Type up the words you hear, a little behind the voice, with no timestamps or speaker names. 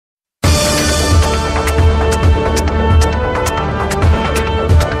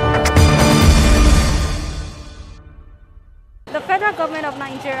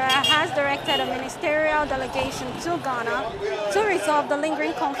Nigeria has directed a ministerial delegation to Ghana to resolve the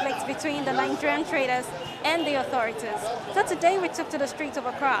lingering conflicts between the Nigerian traders and the authorities. So today we took to the streets of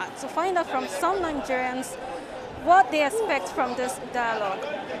Accra to find out from some Nigerians what they expect from this dialogue.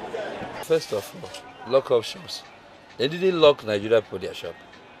 First of all, lock up shops. They didn't lock Nigeria for their shop.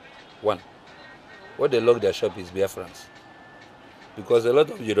 One. What they lock their shop is Biafrans. Because a lot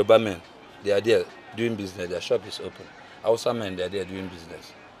of Yoruba men, they are there doing business, their shop is open. Hausa men, they are there doing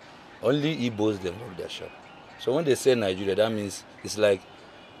business. Only Igbos, they lock their shop. So when they say Nigeria, that means it's like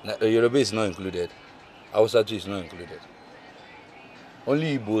Yoruba is not included. Hausa too is not included.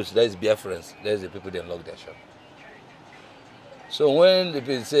 Only Igbos, that is Biafrans, that is the people that lock their shop. So when the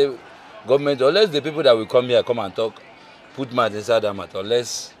people say government, unless the people that will come here come and talk, put mouth inside that matter,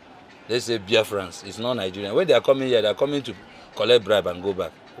 unless they say Biafrans, it's not Nigerian. When they are coming here, they are coming to collect bribe and go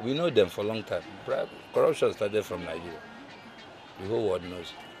back. We know them for a long time. Corruption started from Nigeria. The whole world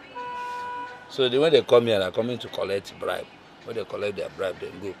knows. So when they come here, they are coming to collect bribe. When they collect their bribe, they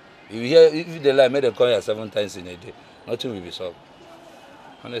go. If they lie, make them come here 7 times in a day, nothing will be solved.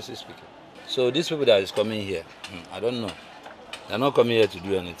 Honestly speaking. So these people that is coming here, I don't know. They're not coming here to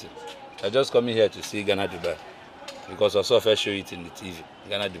do anything. They're just coming here to see Ghana Dubai. Because I saw first show it in the TV.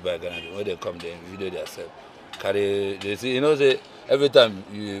 Ghana Dubai, Ghana Dubai. When they come there, video themselves. They see, say, every time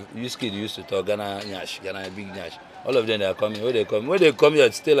you kid used to talk Ghana Nyash, Ghana Big Nyash. All of them they are coming. When they come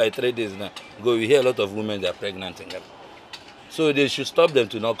here, stay like 3 days now. We hear a lot of women that are pregnant in Ghana. So they should stop them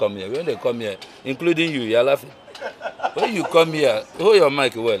to not come here. When they come here, including you are laughing. When you come here, hold your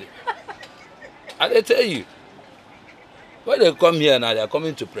mic well. And they tell you, when they come here now, they are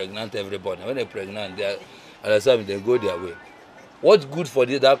coming to pregnant everybody. When they're pregnant, they go their way. What's good for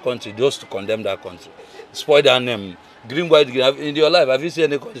that country? Just to condemn that country. Spoil their name. Green, white, green. In your life, have you seen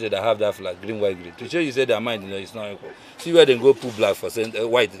any country that have that flag? Green, white, green. To show you say their mind, it's not equal. See where they go put black for center,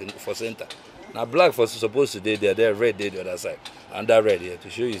 white for center. Now black for supposed to they're there, red they the other side. And that red here to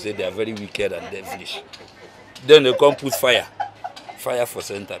show you say they are very wicked and devilish. Then they come put fire. Fire for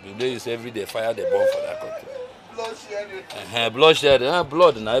center. Because you say every day fire they burn for that country. Bloodshed,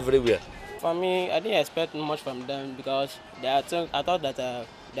 blood now everywhere. For me, I didn't expect much from them because I thought that they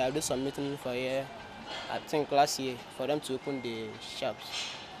will do some meeting for here, I think last year, for them to open the shops.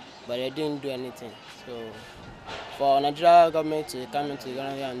 But they didn't do anything. So for Nigeria government to come into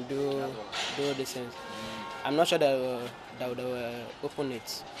Ghana and do these things, I'm not sure that they will open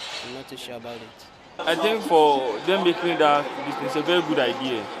it. I'm not too sure about it. I think for them making that, it's a very good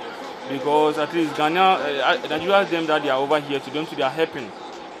idea. Because at least Nigeria, them that they are over here, to them too, they are helping.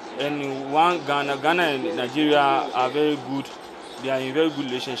 And Ghana and Nigeria are very good. They are in very good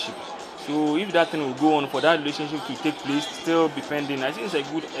relationship. So if that thing will go on for that relationship to take place, still be pending, I think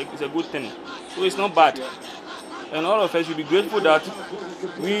it's a good thing. So it's not bad. And all of us should be grateful that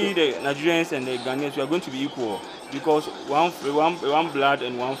we, the Nigerians and the Ghanaians, we are going to be equal. Because one blood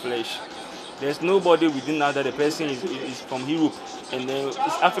and one flesh. There's nobody within that the person is from Europe, and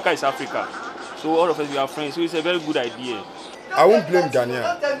Africa is Africa. So all of us we are friends. So it's a very good idea. I won't blame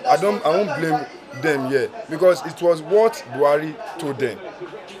Ghanaian. I won't blame them here because it was what Buhari told them.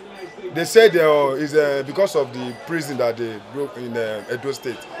 They said it's because of the prison that they broke in Edo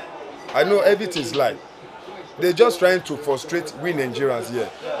State. I know everything's lie. They're just trying to frustrate we Nigerians here.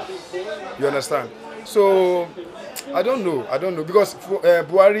 You understand? So I don't know because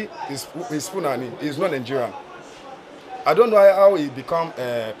Buhari is Fulani, he's not Nigerian. I don't know how he become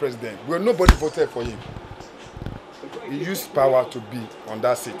president. Well, nobody voted for him. He used power to be on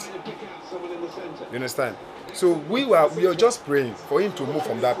that seat. You understand? So we are just praying for him to move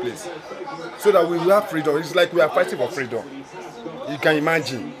from that place, so that we will have freedom. It's like we are fighting for freedom. You can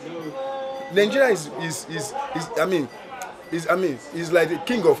imagine. Nigeria is like the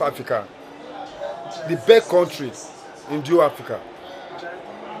king of Africa, the best country in Geo Africa,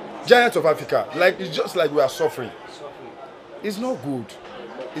 giant of Africa. Like it's just like we are suffering. It's not good.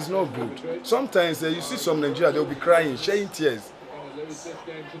 It's not good. Sometimes you see some Nigerians, they'll be crying, shedding tears.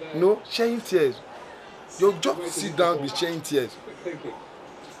 No, shedding tears. You'll just sit down, be shedding tears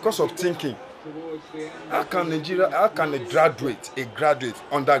because of thinking. How can a graduate,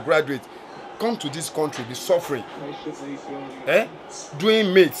 undergraduate, come to this country, be suffering,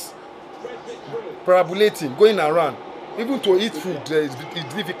 doing mates, parabolating, going around, even to eat food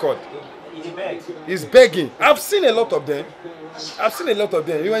it's difficult. He's begging. I've seen a lot of them.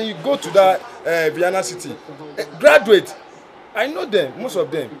 When you go to that Vienna city, graduate, I know them, most of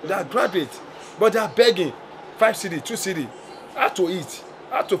them, they are graduates, but they are begging 5 cedi, 2 cedi, how to eat,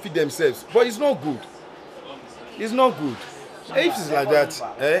 how to feed themselves. But it's not good. It's not good. If it's like that,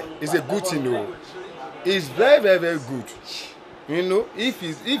 it's a good thing. It's very, very, very good. You know, if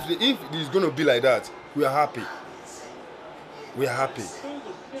it's going to be like that, we are happy. We are happy.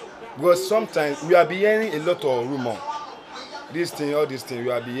 Because sometimes we are hearing a lot of rumor. This thing, all this thing,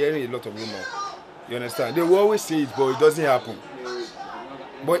 we are hearing a lot of rumor. You understand? They will always say it, but it doesn't happen.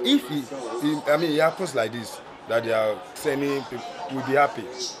 But if it happens like this, that they are sending people, we'll be happy.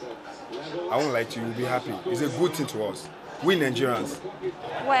 I won't lie to you, we'll be happy. It's a good thing to us. We Nigerians.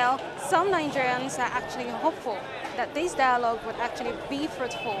 Well, some Nigerians are actually hopeful that this dialogue would actually be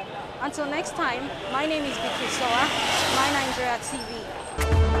fruitful. Until next time, my name is Beatrice Soa, My Nigeria TV.